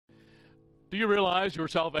Do you realize your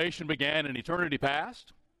salvation began in eternity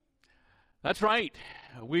past? That's right.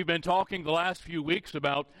 We've been talking the last few weeks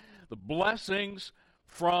about the blessings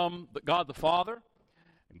from God the Father,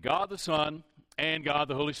 God the Son, and God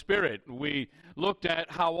the Holy Spirit. We looked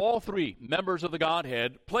at how all three members of the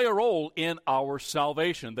Godhead play a role in our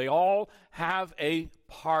salvation. They all have a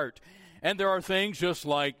part. And there are things, just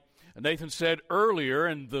like Nathan said earlier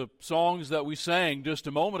in the songs that we sang just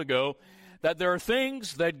a moment ago, that there are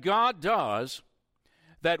things that God does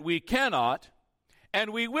that we cannot and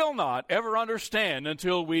we will not ever understand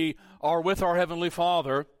until we are with our Heavenly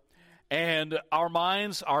Father, and our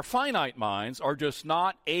minds, our finite minds, are just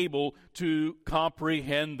not able to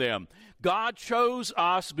comprehend them. God chose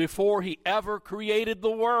us before He ever created the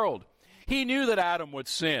world. He knew that Adam would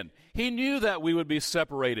sin. He knew that we would be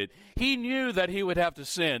separated. He knew that He would have to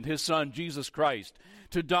send His Son, Jesus Christ,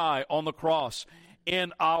 to die on the cross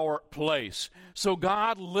in our place. So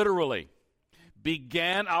God literally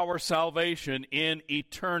began our salvation in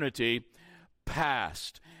eternity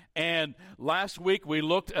past. And last week we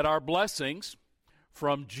looked at our blessings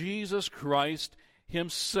from Jesus Christ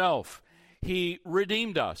Himself. He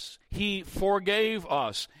redeemed us. He forgave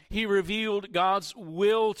us. He revealed God's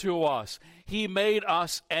will to us. He made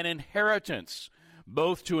us an inheritance,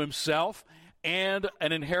 both to Himself and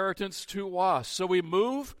an inheritance to us. So we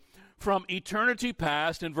move from eternity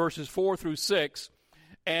past in verses 4 through 6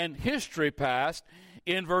 and history past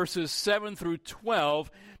in verses 7 through 12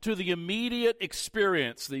 to the immediate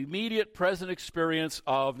experience, the immediate present experience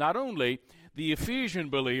of not only the Ephesian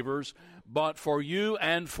believers, but for you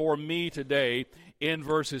and for me today in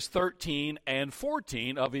verses 13 and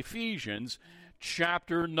 14 of Ephesians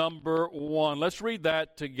chapter number 1. Let's read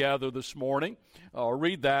that together this morning. I'll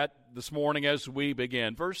read that this morning as we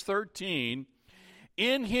begin. Verse 13,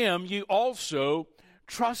 "In Him you also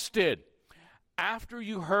trusted, after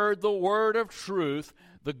you heard the word of truth,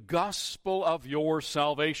 the gospel of your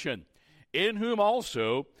salvation, in whom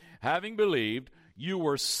also, having believed, you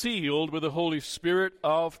were sealed with the Holy Spirit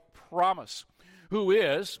of promise, who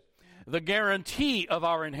is the guarantee of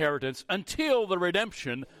our inheritance until the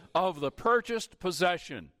redemption of the purchased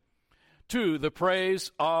possession, to the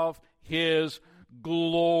praise of His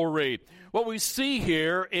glory." What we see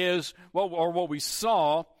here is, what we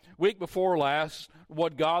saw week before last,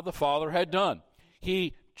 what God the Father had done.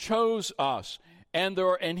 He chose us, and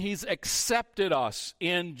He's accepted us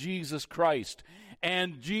in Jesus Christ.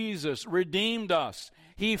 And Jesus redeemed us.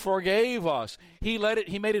 He forgave us. He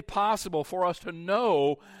made it possible for us to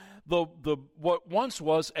know what once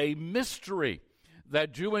was a mystery,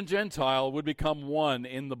 that Jew and Gentile would become one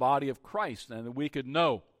in the body of Christ, and that we could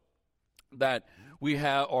know that we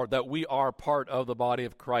are part of the body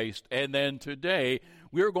of Christ. And then today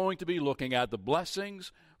we're going to be looking at the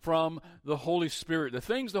blessings from the Holy Spirit, the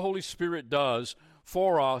things the Holy Spirit does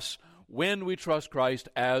for us when we trust Christ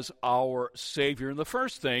as our Savior. And the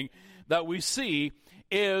first thing that we see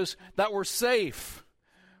is that we're safe,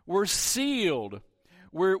 we're sealed,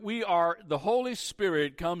 the Holy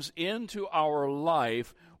Spirit comes into our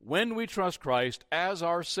life when we trust Christ as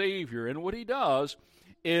our Savior. And what He does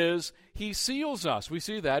is He seals us. We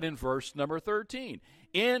see that in verse number 13.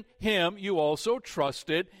 In Him you also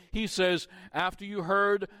trusted. He says, after you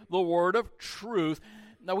heard the word of truth.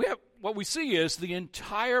 Now what we see is the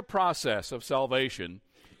entire process of salvation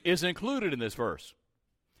is included in this verse.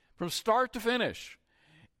 From start to finish,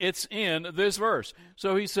 it's in this verse.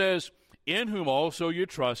 So He says, in whom also you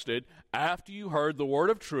trusted, after you heard the word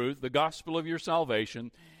of truth, the gospel of your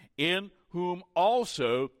salvation, in whom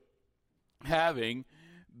also having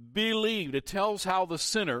believed. It tells how the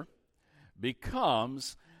sinner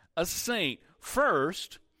becomes a saint.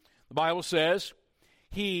 First, the Bible says,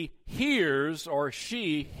 he hears, or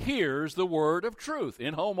she hears, the word of truth,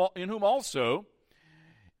 in whom also,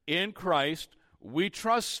 in Christ, we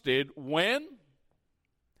trusted when?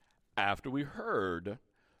 After we heard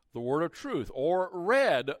the word of truth, or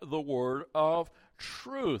read the word of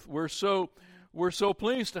truth. We're so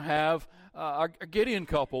pleased to have our Gideon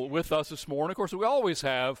couple with us this morning. Of course, we always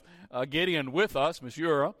have Gideon with us,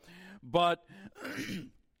 Monsieur, but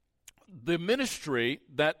the ministry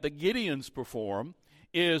that the Gideons perform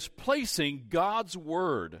is placing God's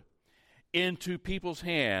word into people's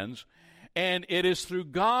hands, and it is through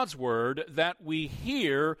God's word that we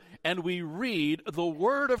hear and we read the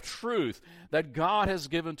word of truth that God has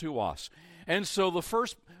given to us. And so the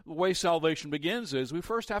first way salvation begins is we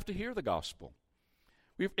first have to hear the gospel.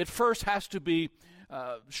 It first has to be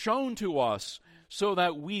shown to us so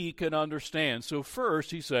that we can understand. So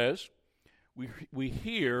first, he says, we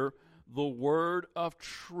hear the word of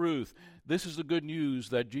truth. This is the good news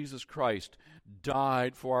that Jesus Christ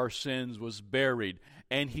died for our sins, was buried,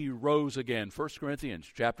 and he rose again. 1 Corinthians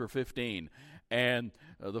chapter 15 and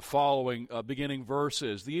the following beginning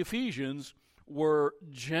verses. The Ephesians were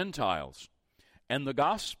Gentiles, and the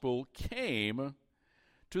gospel came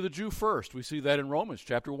to the Jew first. We see that in Romans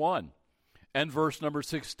chapter 1 and verse number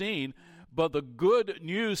 16. But the good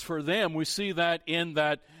news for them, we see that in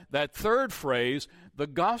that third phrase, the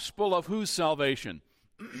gospel of whose salvation?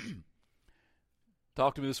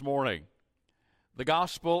 Talk to me this morning. The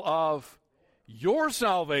gospel of your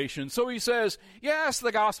salvation. So he says, yes,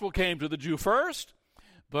 the gospel came to the Jew first,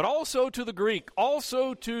 but also to the Greek,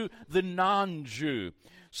 also to the non-Jew.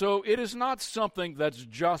 So it is not something that's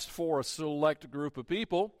just for a select group of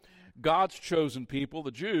people, God's chosen people,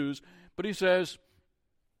 the Jews, but he says,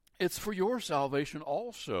 it's for your salvation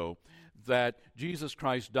also that Jesus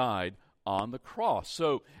Christ died on the cross.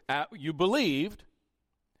 So you believed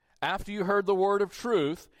after you heard the word of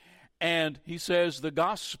truth, and he says the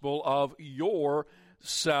gospel of your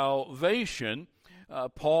salvation.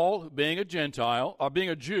 Paul, being a Gentile, or being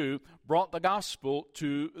a Jew, brought the gospel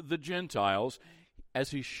to the Gentiles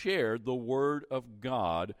as he shared the word of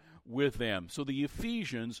God with them. So the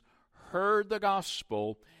Ephesians heard the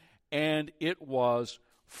gospel, and it was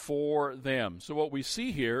for them. So what we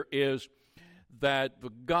see here is that the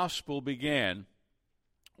gospel began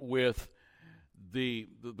with the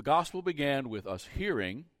gospel began with us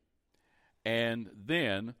hearing, and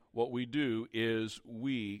then what we do is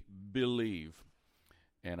we believe.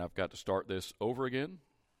 And I've got to start this over again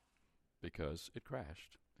because it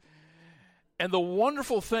crashed. And the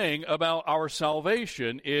wonderful thing about our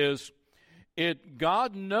salvation is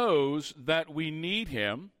God knows that we need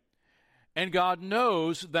him, and God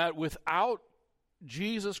knows that without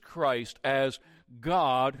Jesus Christ as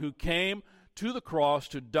God who came to the cross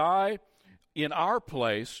to die in our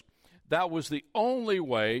place, that was the only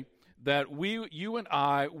way that you and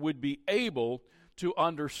I would be able to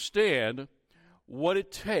understand what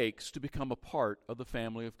it takes to become a part of the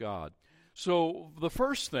family of God. So the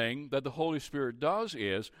first thing that the Holy Spirit does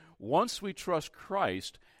is, once we trust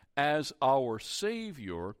Christ as our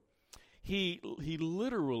Savior, He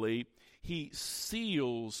literally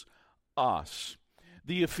seals us.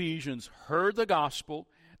 The Ephesians heard the gospel,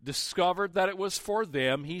 discovered that it was for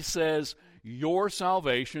them. He says, your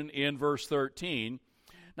salvation in verse 13.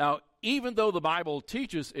 Now, even though the Bible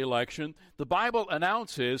teaches election, the Bible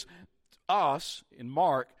announces us, in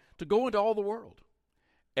Mark, to go into all the world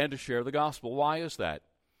and to share the gospel. Why is that?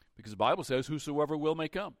 Because the Bible says, whosoever will may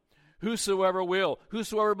come. Whosoever will,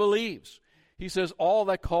 whosoever believes. He says, all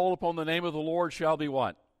that call upon the name of the Lord shall be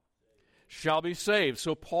what? Shall be saved.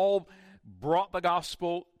 So Paul brought the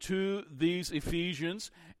gospel to these Ephesians,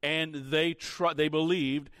 and they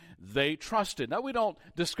believed, they trusted. Now, we don't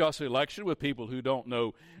discuss election with people who don't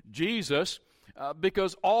know Jesus,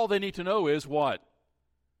 because all they need to know is what?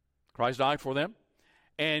 Christ died for them,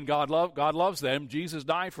 and God loves them. Jesus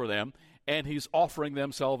died for them, and he's offering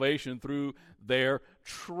them salvation through their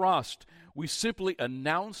trust. We simply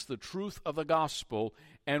announce the truth of the gospel,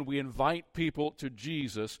 and we invite people to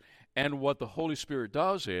Jesus. And what the Holy Spirit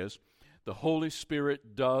does is, the Holy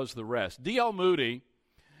Spirit does the rest. D.L. Moody,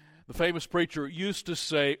 the famous preacher, used to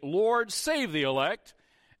say, Lord, save the elect,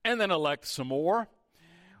 and then elect some more.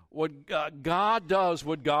 God does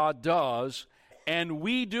what God does, and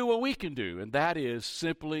we do what we can do, and that is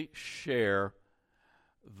simply share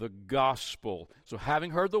the gospel. So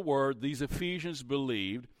having heard the word, these Ephesians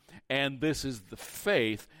believed, and this is the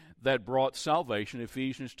faith that brought salvation,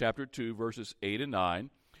 Ephesians chapter 2, verses 8 and 9.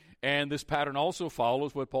 And this pattern also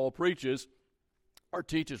follows what Paul preaches, or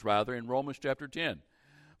teaches rather, in Romans chapter 10,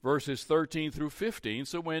 verses 13 through 15.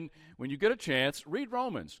 So when you get a chance, read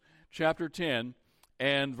Romans chapter 10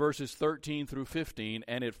 and verses 13 through 15,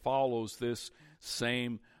 and it follows this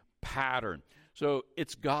same pattern. So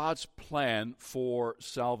it's God's plan for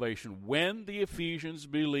salvation when the Ephesians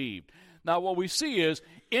believed. Now what we see is,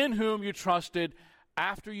 in whom you trusted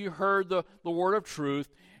after you heard the word of truth.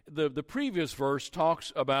 The previous verse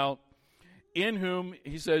talks about in whom,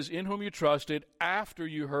 he says, in whom you trusted after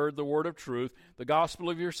you heard the word of truth, the gospel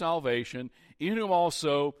of your salvation, in whom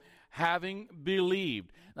also having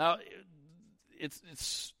believed. Now, it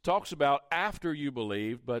talks about after you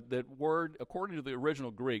believed, but that word, according to the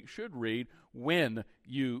original Greek, should read when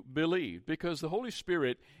you believed, because the Holy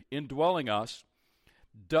Spirit indwelling us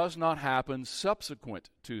does not happen subsequent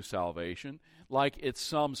to salvation, like it's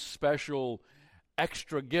some special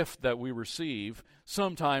extra gift that we receive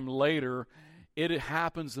sometime later. It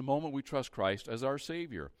happens the moment we trust Christ as our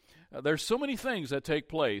Savior. There's so many things that take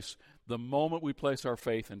place the moment we place our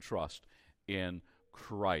faith and trust in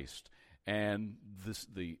Christ. And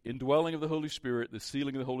the indwelling of the Holy Spirit, the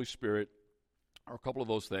sealing of the Holy Spirit, are a couple of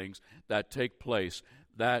those things that take place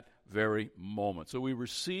that very moment. So we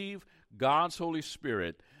receive God's Holy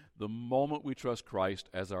Spirit the moment we trust Christ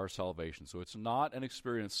as our salvation. So it's not an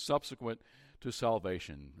experience subsequent to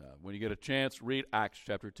salvation. When you get a chance, read Acts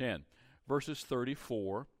chapter 10, verses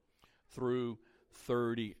 34 through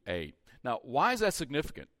 38. Now, why is that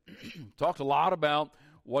significant? Talked a lot about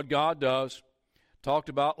what God does, talked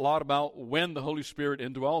a lot about when the Holy Spirit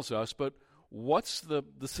indwells us, but what's the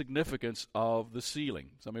significance of the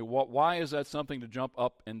sealing? I mean, why is that something to jump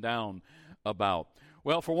up and down about?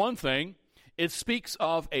 Well, for one thing, it speaks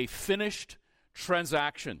of a finished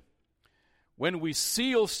transaction. When we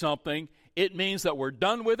seal something, it means that we're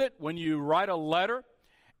done with it. When you write a letter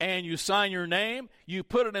and you sign your name, you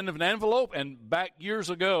put it in an envelope, and back years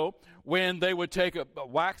ago, when they would take a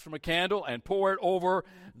wax from a candle and pour it over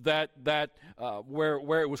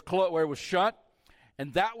where it was shut,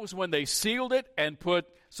 and that was when they sealed it and put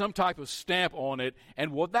some type of stamp on it.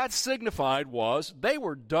 And what that signified was they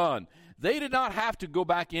were done. They did not have to go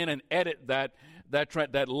back in and edit that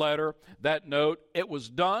letter, that note. It was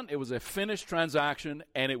done. It was a finished transaction,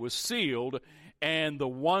 and it was sealed. And the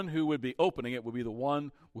one who would be opening it would be the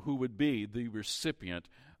one who would be the recipient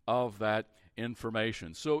of that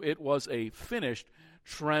information. So it was a finished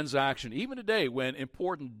transaction. Even today, when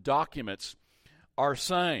important documents are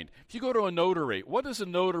signed, if you go to a notary, what does a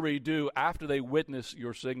notary do after they witness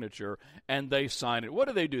your signature and they sign it?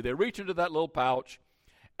 What do? They reach into that little pouch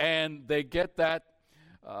and they get that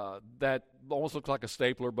almost looks like a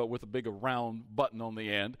stapler, but with a big round button on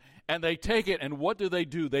the end, and they take it, and what do?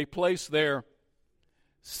 They place their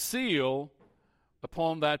seal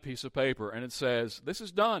upon that piece of paper, and it says, this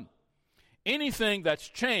is done. Anything that's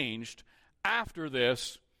changed after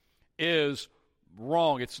this is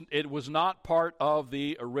wrong. It was not part of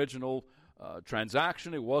the original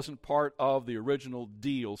transaction. It wasn't part of the original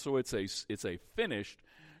deal. So it's a finished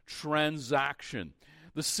transaction.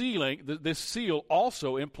 The sealing, this seal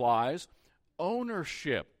also implies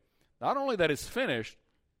ownership. Not only that it's finished,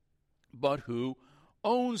 but who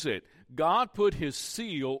owns it. God put his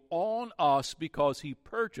seal on us because he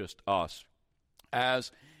purchased us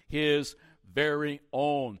as his very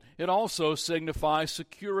own. It also signifies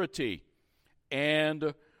security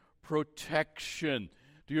and protection.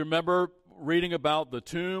 Do you remember reading about the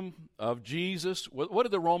tomb of Jesus? What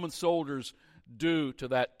did the Roman soldiers do to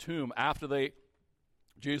that tomb after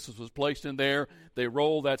Jesus was placed in there? They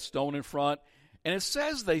rolled that stone in front, and it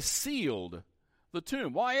says they sealed the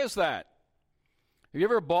tomb. Why is that? Have you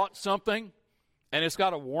ever bought something and it's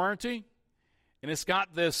got a warranty and it's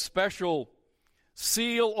got this special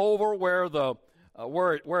seal over where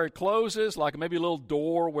it closes, like maybe a little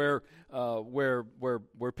door where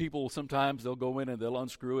people sometimes they'll go in and they'll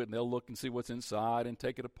unscrew it and they'll look and see what's inside and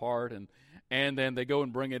take it apart, and then they go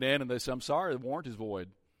and bring it in and they say, I'm sorry, the warranty's void.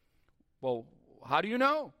 Well, how do you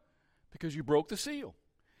know? Because you broke the seal.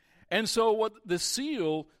 And so what the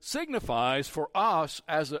seal signifies for us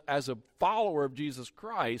as a follower of Jesus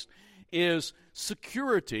Christ is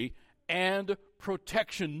security and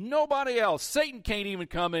protection. Nobody else. Satan can't even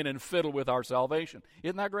come in and fiddle with our salvation.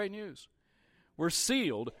 Isn't that great news? We're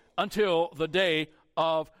sealed until the day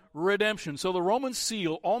of redemption. So the Roman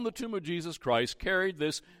seal on the tomb of Jesus Christ carried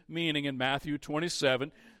this meaning in Matthew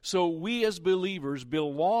 27. So we as believers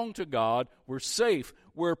belong to God. We're safe.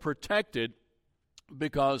 We're protected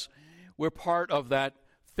because we're part of that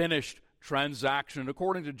finished transaction.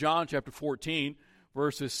 According to John chapter 14,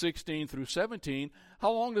 verses 16 through 17,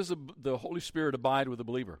 how long does the Holy Spirit abide with the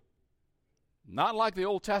believer? Not like the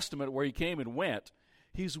Old Testament where he came and went.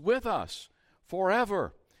 He's with us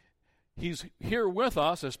forever. He's here with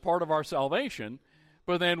us as part of our salvation,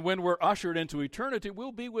 but then when we're ushered into eternity,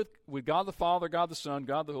 we'll be with God the Father, God the Son,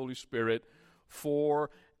 God the Holy Spirit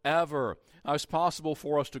forever. Now, it's possible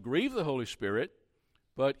for us to grieve the Holy Spirit,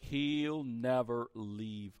 but he'll never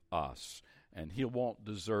leave us, and he won't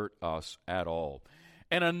desert us at all.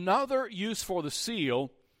 And another use for the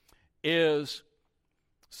seal is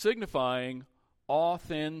signifying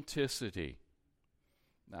authenticity.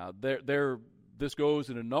 Now, this goes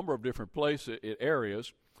in a number of different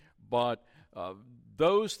areas, but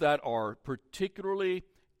those that are particularly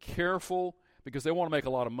careful, because they want to make a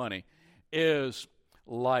lot of money, is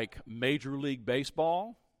like Major League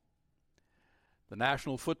Baseball, the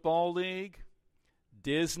National Football League,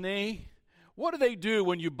 Disney. What do they do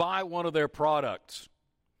when you buy one of their products?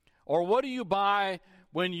 Or what do you buy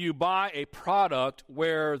when you buy a product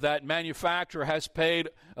where that manufacturer has paid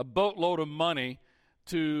a boatload of money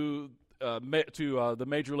to the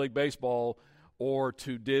Major League Baseball or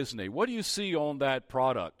to Disney, what do you see on that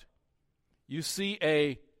product? You see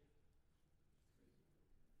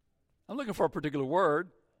I'm looking for a particular word.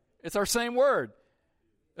 It's our same word.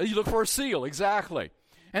 You look for a seal, exactly.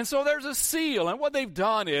 And so there's a seal, and what they've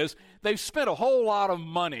done is they've spent a whole lot of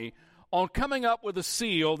money on coming up with a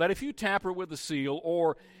seal that if you tamper with the seal,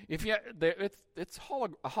 or if you, it's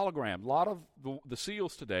a hologram. A lot of the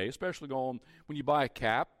seals today, especially when you buy a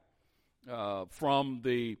cap from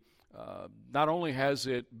the, not only has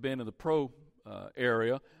it been in the pro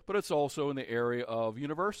area, but it's also in the area of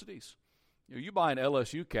universities. You buy an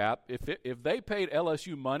LSU cap, if they paid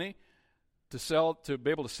LSU money to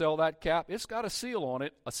be able to sell that cap, it's got a seal on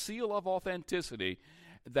it, a seal of authenticity,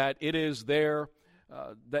 that it is their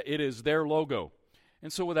logo.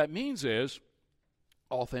 And so what that means is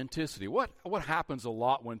authenticity. What happens a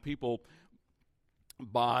lot when people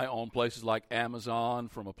buy on places like Amazon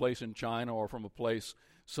from a place in China or from a place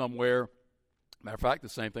somewhere? Matter of fact, the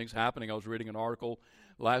same thing's happening. I was reading an article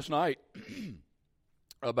last night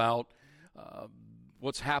about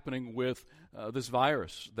what's happening with this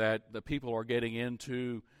virus, that the people are getting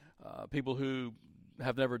into. People who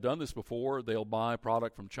have never done this before, they'll buy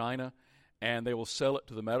product from China and they will sell it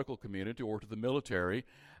to the medical community or to the military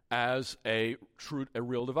as a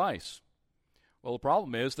real device. Well, the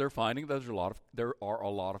problem is they're finding that there are a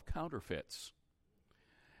lot of counterfeits.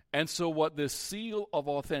 And so what this seal of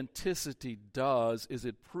authenticity does is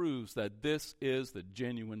it proves that this is the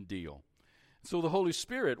genuine deal. So the Holy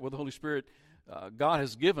Spirit, God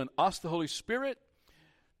has given us the Holy Spirit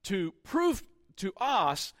to prove to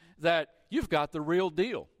us that you've got the real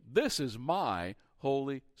deal. This is my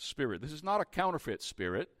Holy Spirit. This is not a counterfeit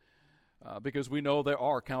spirit, because we know there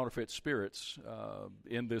are counterfeit spirits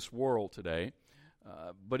in this world today.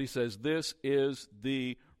 But he says this is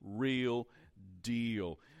the real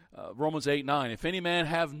deal. Romans 8:9, if any man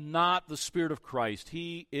have not the Spirit of Christ,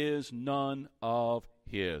 he is none of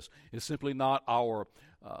his. It's simply not our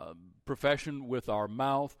profession with our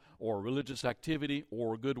mouth or religious activity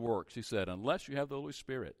or good works. He said, unless you have the Holy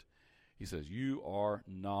Spirit, he says, you are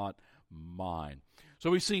not mine.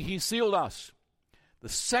 So we see he sealed us. The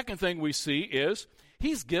second thing we see is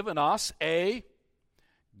he's given us a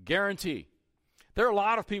guarantee. There are a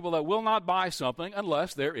lot of people that will not buy something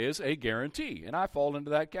unless there is a guarantee, and I fall into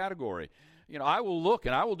that category. I will look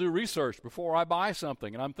and I will do research before I buy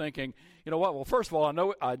something, and I'm thinking, you know what? Well, first of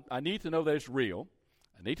all, I need to know that it's real.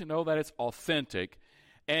 I need to know that it's authentic,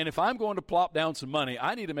 and if I'm going to plop down some money,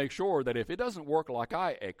 I need to make sure that if it doesn't work like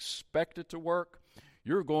I expect it to work,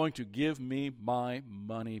 you're going to give me my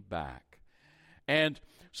money back. And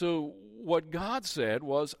so what God said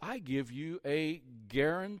was, I give you a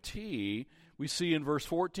guarantee. We see in verse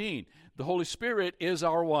 14, the Holy Spirit is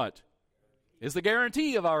our what? Is the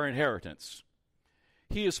guarantee of our inheritance.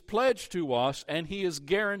 He is pledged to us, and he is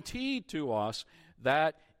guaranteed to us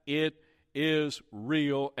that it is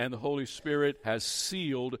real, and the Holy Spirit has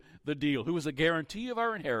sealed the deal. Who is a guarantee of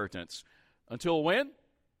our inheritance. Until when?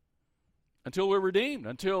 Until we're redeemed,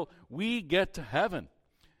 until we get to heaven,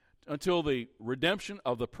 until the redemption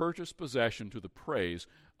of the purchased possession to the praise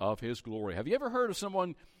of his glory. Have you ever heard of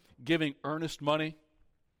someone giving earnest money?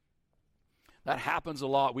 That happens a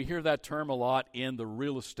lot. We hear that term a lot in the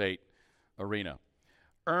real estate arena.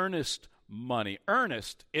 Earnest money.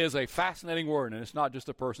 Earnest is a fascinating word, and it's not just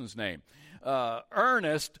a person's name.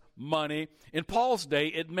 Earnest money, in Paul's day,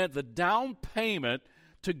 it meant the down payment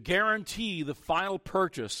to guarantee the final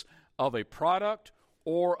purchase of a product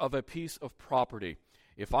or of a piece of property.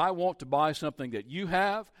 If I want to buy something that you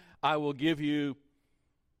have, I will give you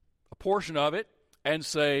a portion of it and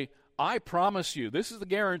say, I promise you, this is the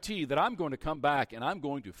guarantee that I'm going to come back and I'm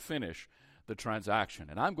going to finish the transaction,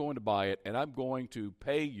 and I'm going to buy it, and I'm going to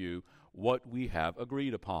pay you what we have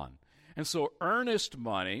agreed upon. And so earnest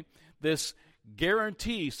money, this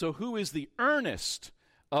guarantee. So who is the earnest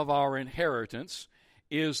of our inheritance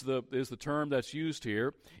is the term that's used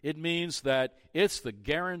here. It means that it's the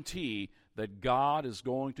guarantee that God is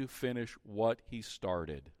going to finish what he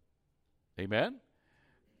started. Amen?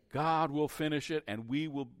 God will finish it, and we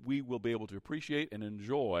will be able to appreciate and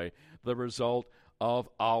enjoy the result of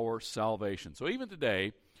our salvation. So even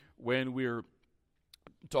today, when we're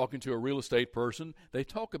talking to a real estate person, they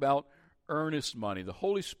talk about earnest money. The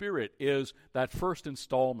Holy Spirit is that first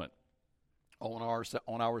installment on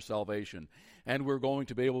our salvation, and we're going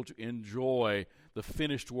to be able to enjoy the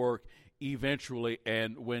finished work eventually,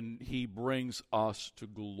 and when he brings us to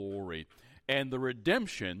glory. And the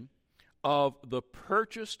redemption of the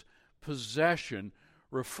purchased possession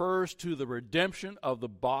refers to the redemption of the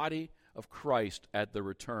body of Christ at the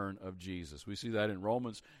return of Jesus. We see that in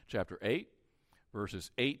Romans chapter 8,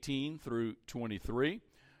 verses 18 through 23.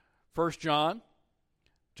 1 John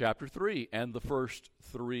chapter 3 and the first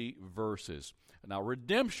 3 verses. Now,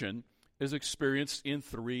 redemption is experienced in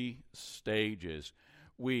 3 stages.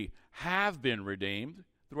 We have been redeemed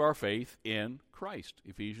through our faith in Christ.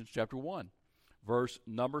 Ephesians chapter 1, verse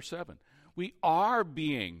number 7. We are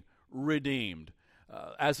being redeemed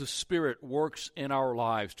as the Spirit works in our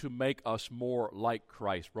lives to make us more like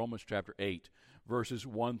Christ. Romans chapter 8, verses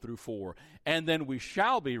 1 through 4. And then we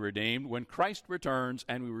shall be redeemed when Christ returns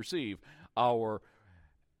and we receive our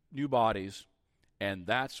new bodies. And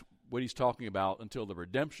that's what he's talking about until the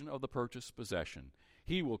redemption of the purchased possession.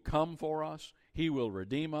 He will come for us, he will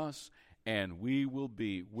redeem us, and we will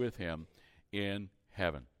be with him in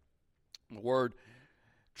heaven. The word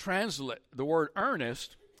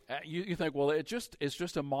earnest, you think, well, it's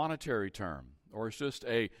just a monetary term, or it's just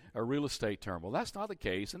a real estate term. Well, that's not the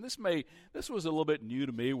case, and this was a little bit new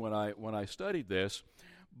to me when I studied this,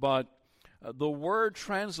 but the word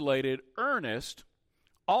translated earnest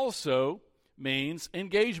also means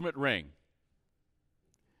engagement ring.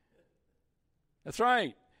 That's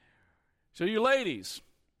right. So you ladies,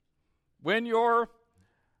 when your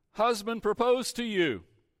husband proposed to you,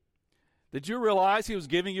 did you realize he was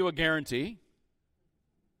giving you a guarantee?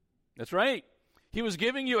 That's right. He was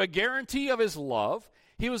giving you a guarantee of his love.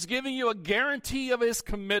 He was giving you a guarantee of his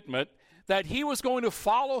commitment that he was going to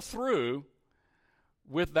follow through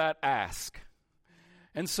with that ask.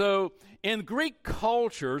 And so in Greek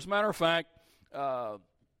culture, as a matter of fact,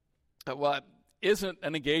 isn't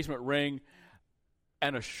an engagement ring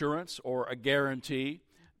an assurance or a guarantee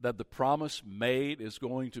that the promise made is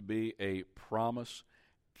going to be a promise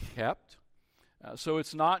kept? So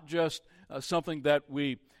it's not just something that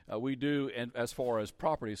we do as far as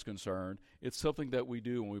property is concerned. It's something that we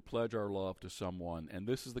do when we pledge our love to someone. And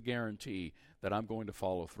this is the guarantee that I'm going to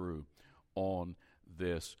follow through on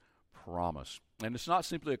this promise. And it's not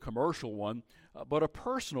simply a commercial one, but a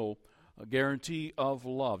personal guarantee of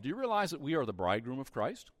love. Do you realize that we are the bridegroom of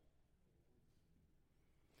Christ?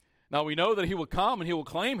 Now, we know that he will come and he will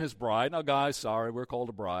claim his bride. Now, guys, sorry, we're called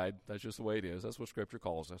a bride. That's just the way it is. That's what Scripture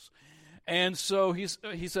calls us. And so he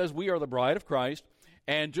says we are the bride of Christ.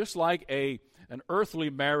 And just like an earthly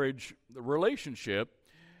marriage relationship,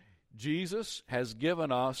 Jesus has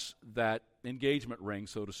given us that engagement ring,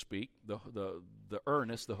 so to speak, the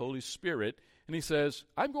earnest, the Holy Spirit. And he says,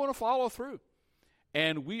 I'm going to follow through.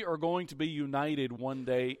 And we are going to be united one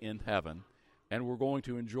day in heaven. And we're going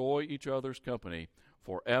to enjoy each other's company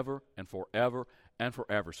forever and forever and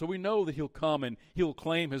forever. So we know that he'll come and he'll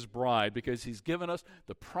claim his bride because he's given us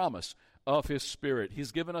the promise of his Spirit.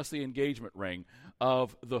 He's given us the engagement ring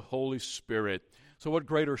of the Holy Spirit. So what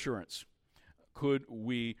greater assurance could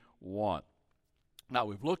we want? Now,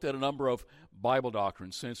 we've looked at a number of Bible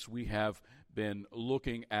doctrines since we have been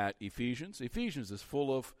looking at Ephesians. Ephesians is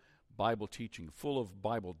full of Bible teaching, full of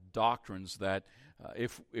Bible doctrines that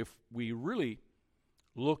if we really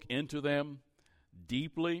look into them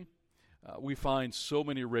deeply, we find so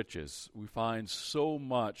many riches. We find so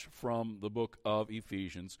much from the book of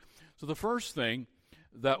Ephesians. So the first thing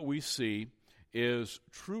that we see is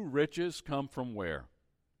true riches come from where?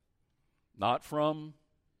 Not from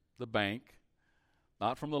the bank,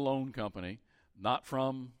 not from the loan company, not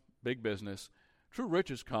from big business. True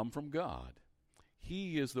riches come from God.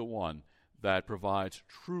 He is the one that provides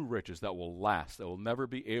true riches that will last, that will never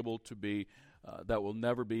be able to be that will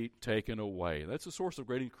never be taken away. That's a source of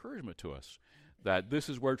great encouragement to us, that this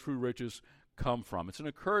is where true riches come from. It's an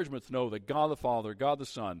encouragement to know that God the Father, God the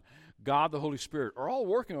Son, God the Holy Spirit are all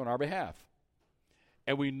working on our behalf.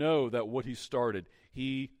 And we know that what he started,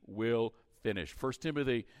 he will finish. 1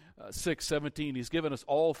 Timothy 6:17, he's given us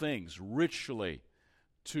all things richly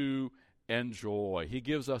to enjoy. He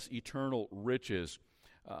gives us eternal riches.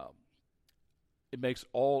 It makes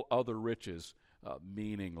all other riches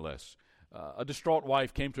meaningless. A distraught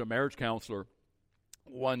wife came to a marriage counselor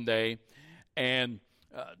one day and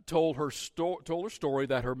told her story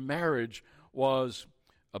that her marriage was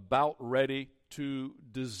about ready to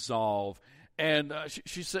dissolve. And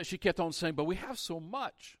she kept on saying, but we have so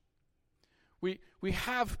much. We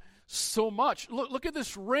have so much. Look at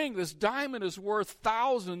this ring. This diamond is worth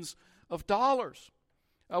thousands of dollars.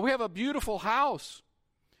 We have a beautiful house.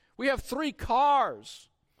 We have 3 cars.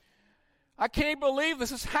 I can't believe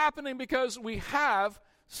this is happening because we have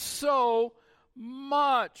so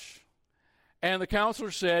much. And the counselor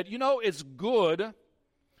said, it's good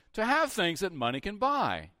to have things that money can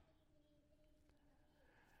buy.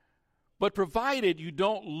 But provided you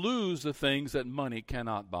don't lose the things that money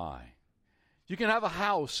cannot buy. You can have a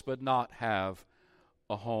house but not have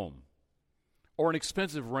a home, or an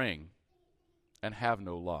expensive ring and have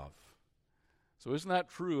no love. So isn't that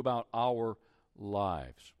true about our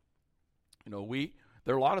lives?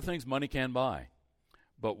 There are a lot of things money can buy,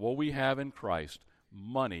 but what we have in Christ,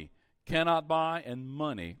 money cannot buy, and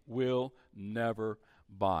money will never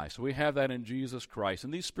buy. So we have that in Jesus Christ.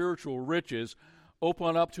 And these spiritual riches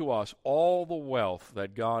open up to us all the wealth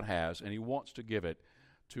that God has, and He wants to give it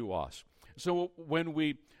to us. So when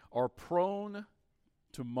we are prone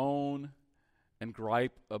to moan and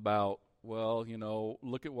gripe about,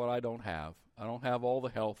 look at what I don't have. I don't have all the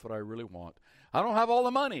health that I really want. I don't have all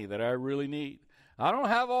the money that I really need. I don't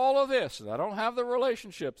have all of this, and I don't have the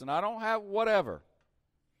relationships, and I don't have whatever.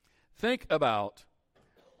 Think about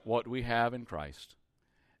what we have in Christ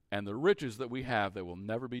and the riches that we have that will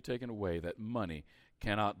never be taken away, that money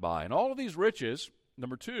cannot buy. And all of these riches,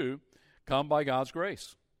 number 2, come by God's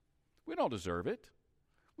grace. We don't deserve it.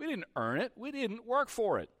 We didn't earn it. We didn't work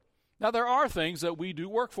for it. Now, there are things that we do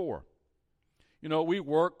work for. We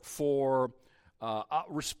work for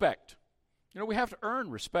respect. We have to earn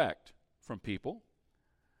respect from people,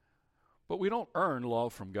 but we don't earn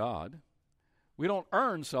love from God. We don't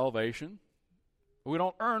earn salvation. We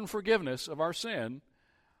don't earn forgiveness of our sin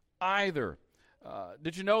either.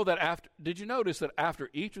 Did you notice that after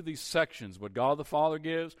each of these sections, what God the Father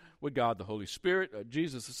gives, what God the Holy Spirit,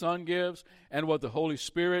 Jesus the Son gives, and what the Holy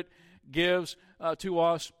Spirit gives to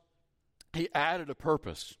us, He added a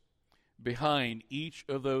purpose behind each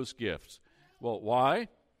of those gifts. Well, why?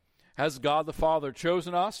 Has God the Father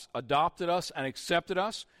chosen us, adopted us, and accepted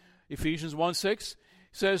us? Ephesians 1:6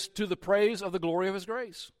 says, to the praise of the glory of His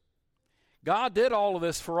grace. God did all of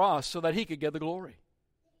this for us so that He could get the glory.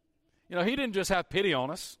 He didn't just have pity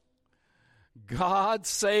on us. God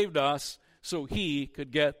saved us so He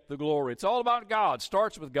could get the glory. It's all about God.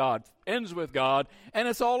 Starts with God, ends with God, and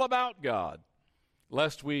it's all about God.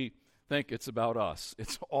 Lest we think it's about us.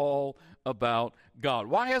 It's all about God.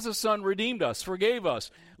 Why has the Son redeemed us, forgave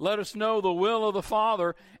us, let us know the will of the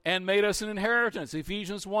Father, and made us an inheritance?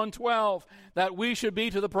 Ephesians 1:12, that we should be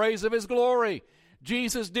to the praise of His glory.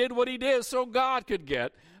 Jesus did what He did so God could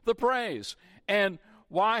get the praise. And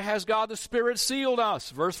why has God the Spirit sealed us?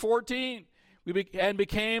 Verse 14, and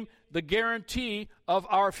became the guarantee of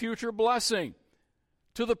our future blessing,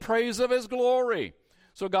 to the praise of His glory.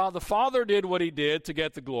 So God the Father did what He did to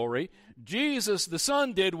get the glory. Jesus the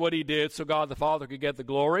Son did what He did so God the Father could get the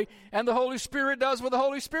glory. And the Holy Spirit does what the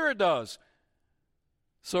Holy Spirit does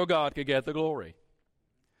so God could get the glory.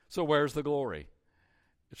 So where's the glory?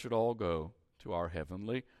 It should all go to our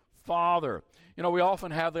Heavenly Father. We often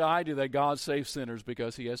have the idea that God saves sinners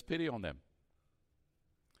because He has pity on them.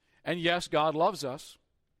 And yes, God loves us,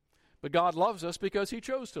 but God loves us because He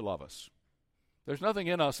chose to love us. There's nothing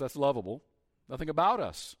in us that's lovable, nothing about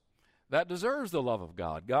us that deserves the love of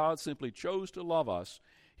God. God simply chose to love us.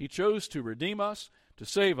 He chose to redeem us, to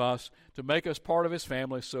save us, to make us part of His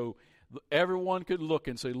family so everyone could look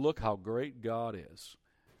and say, look how great God is.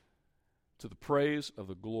 To the praise of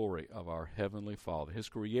the glory of our Heavenly Father. His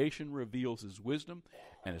creation reveals His wisdom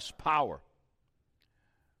and His power,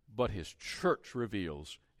 but His church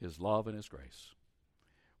reveals His love and His grace.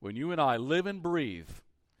 When you and I live and breathe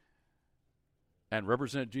and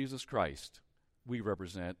represent Jesus Christ, we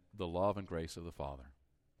represent the love and grace of the Father.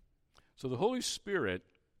 So the Holy Spirit's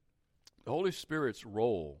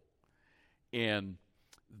role in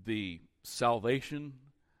the salvation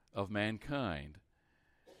of mankind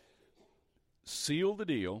sealed the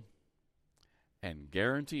deal and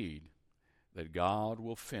guaranteed that God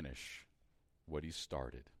will finish what He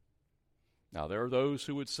started. Now, there are those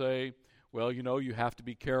who would say, well, you have to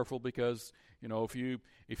be careful because,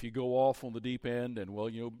 if you go off on the deep end and,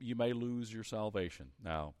 you may lose your salvation.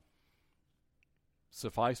 Now,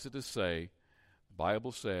 suffice it to say, the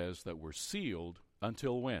Bible says that we're sealed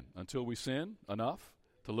until when? Until we sin enough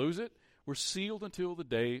to lose it? We're sealed until the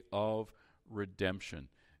day of redemption,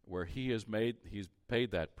 where He's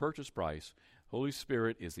paid that purchase price. Holy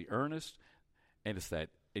Spirit is the earnest, and it's that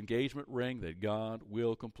engagement ring that God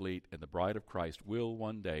will complete, and the bride of Christ will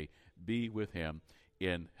one day be with Him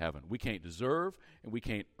in heaven. We can't deserve and we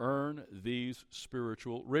can't earn these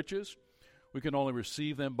spiritual riches. We can only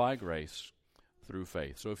receive them by grace through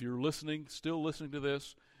faith. So if you're still listening to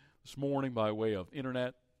this morning by way of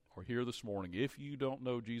internet or here this morning, if you don't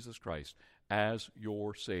know Jesus Christ as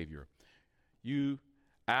your Savior, you,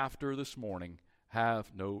 after this morning,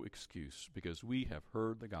 have no excuse, because we have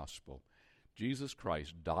heard the gospel. Jesus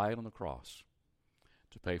Christ died on the cross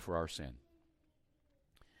to pay for our sin.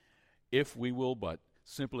 If we will but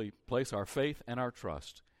simply place our faith and our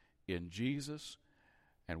trust in Jesus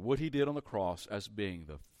and what he did on the cross as being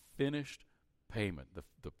the finished payment,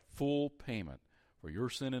 the full payment for your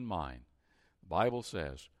sin and mine. The Bible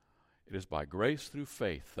says it is by grace through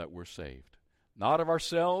faith that we're saved. Not of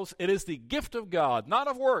ourselves, it is the gift of God, not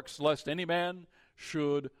of works, lest any man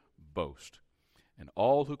should boast. And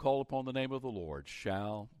all who call upon the name of the Lord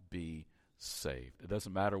shall be saved. It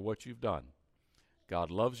doesn't matter what you've done.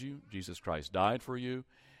 God loves you. Jesus Christ died for you.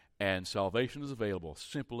 And salvation is available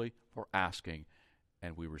simply for asking.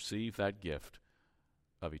 And we receive that gift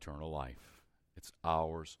of eternal life. It's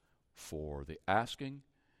ours for the asking.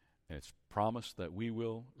 And it's promised that we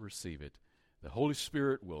will receive it. The Holy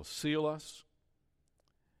Spirit will seal us.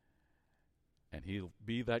 And He'll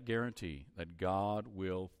be that guarantee that God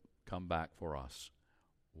will come back for us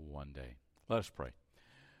one day. Let us pray.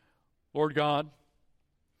 Lord God,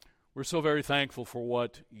 we're so very thankful for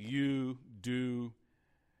what you do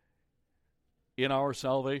in our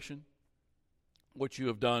salvation, what you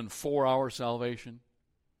have done for our salvation,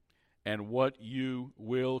 and what you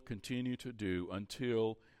will continue to do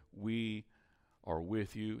until we are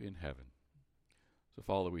with you in heaven. So,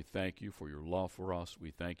 Father, we thank you for your love for us.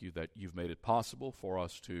 We thank you that you've made it possible for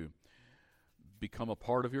us to become a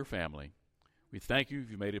part of your family. We thank you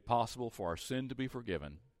you've made it possible for our sin to be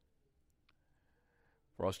forgiven,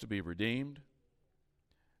 for us to be redeemed,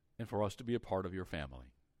 and for us to be a part of your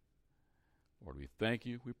family. Lord, we thank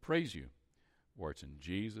you. We praise you. For it's in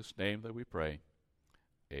Jesus' name that we pray.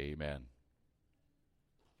 Amen.